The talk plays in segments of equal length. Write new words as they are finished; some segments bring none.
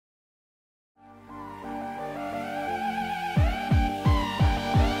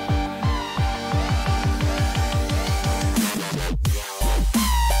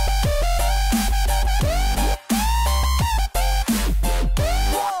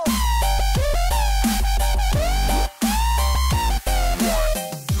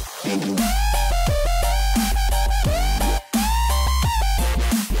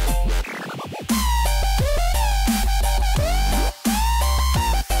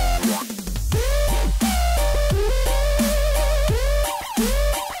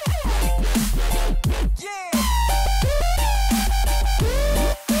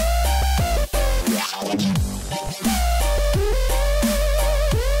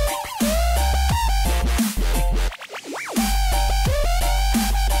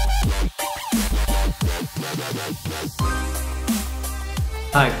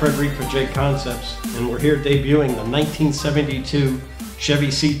Hi, Fred Reed for JConcepts, and we're here debuting the 1972 Chevy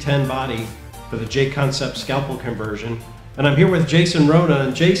C10 body for the JConcepts Scalpel conversion. And I'm here with Jason Rona,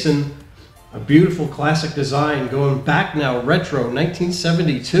 and Jason, a beautiful classic design going back now, retro,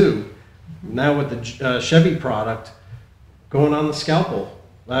 1972, now with the Chevy product going on the Scalpel.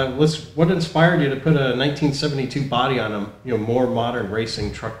 What inspired you to put a 1972 body on a more modern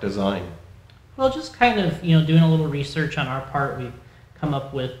racing truck design? Well, just kind of doing a little research on our part, we've come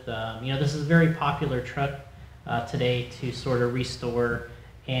up with this is a very popular truck today to sort of restore,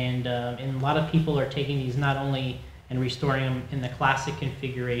 and a lot of people are taking these not only and restoring them in the classic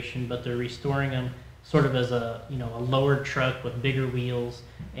configuration, but they're restoring them sort of as a a lowered truck with bigger wheels,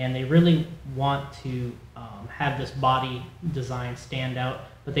 and they really want to have this body design stand out,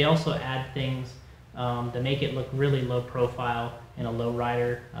 but they also add things to make it look really low profile and a low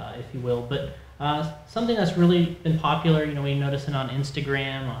rider, if you will. But something that's really been popular, we notice it on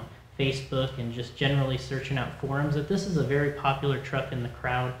Instagram, on Facebook, and just generally searching out forums, that this is a very popular truck in the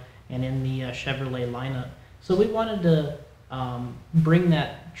crowd and in the Chevrolet lineup. So we wanted to bring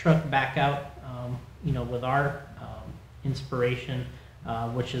that truck back out, with our inspiration,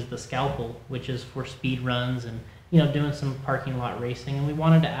 which is the Scalpel, which is for speed runs and doing some parking lot racing. And we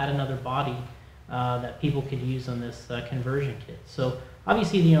wanted to add another body that people could use on this conversion kit. So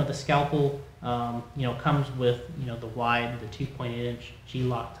obviously, the Scalpel, comes with the wide, the 2.8-inch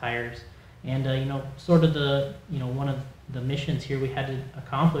G-Loc tires, and sort of the one of the missions here we had to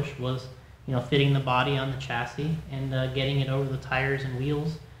accomplish was fitting the body on the chassis and getting it over the tires and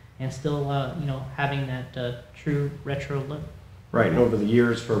wheels, and still having that true retro look. Right, and over the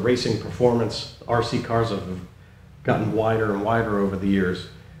years for racing performance, RC cars have gotten wider and wider over the years.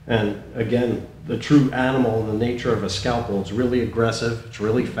 And again, the true animal and the nature of a Scalpel, it's really aggressive, it's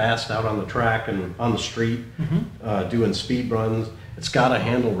really fast out on the track and on the street, doing speed runs. It's got to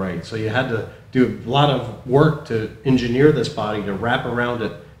handle right. So you had to do a lot of work to engineer this body, to wrap around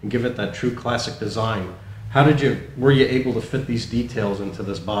it and give it that true classic design. Were you able to fit these details into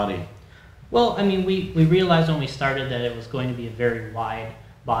this body? Well, I mean, we realized when we started that it was going to be a very wide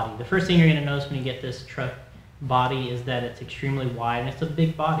body. The first thing you're going to notice when you get this truck body is that it's extremely wide, and it's a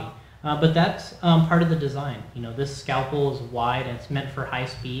big body. But that's part of the design. This Scalpel is wide and it's meant for high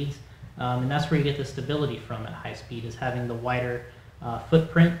speeds, and that's where you get the stability from at high speed, is having the wider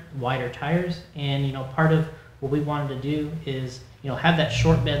footprint, wider tires. And part of what we wanted to do is have that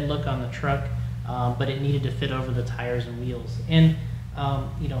short bed look on the truck, but it needed to fit over the tires and wheels. And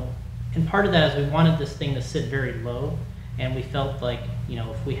and part of that is we wanted this thing to sit very low, and we felt like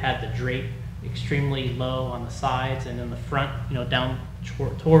if we had the drape extremely low on the sides and in the front, down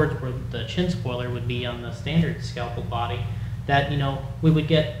towards where the chin spoiler would be on the standard Scalpel body, that we would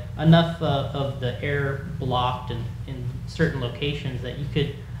get enough of the air blocked in certain locations that you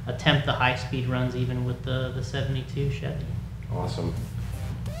could attempt the high speed runs even with the 72 Chevy. Awesome.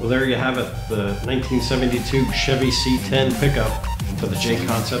 Well, there you have it, the 1972 Chevy C10 pickup for the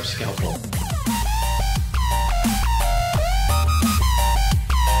JConcepts Scalpel.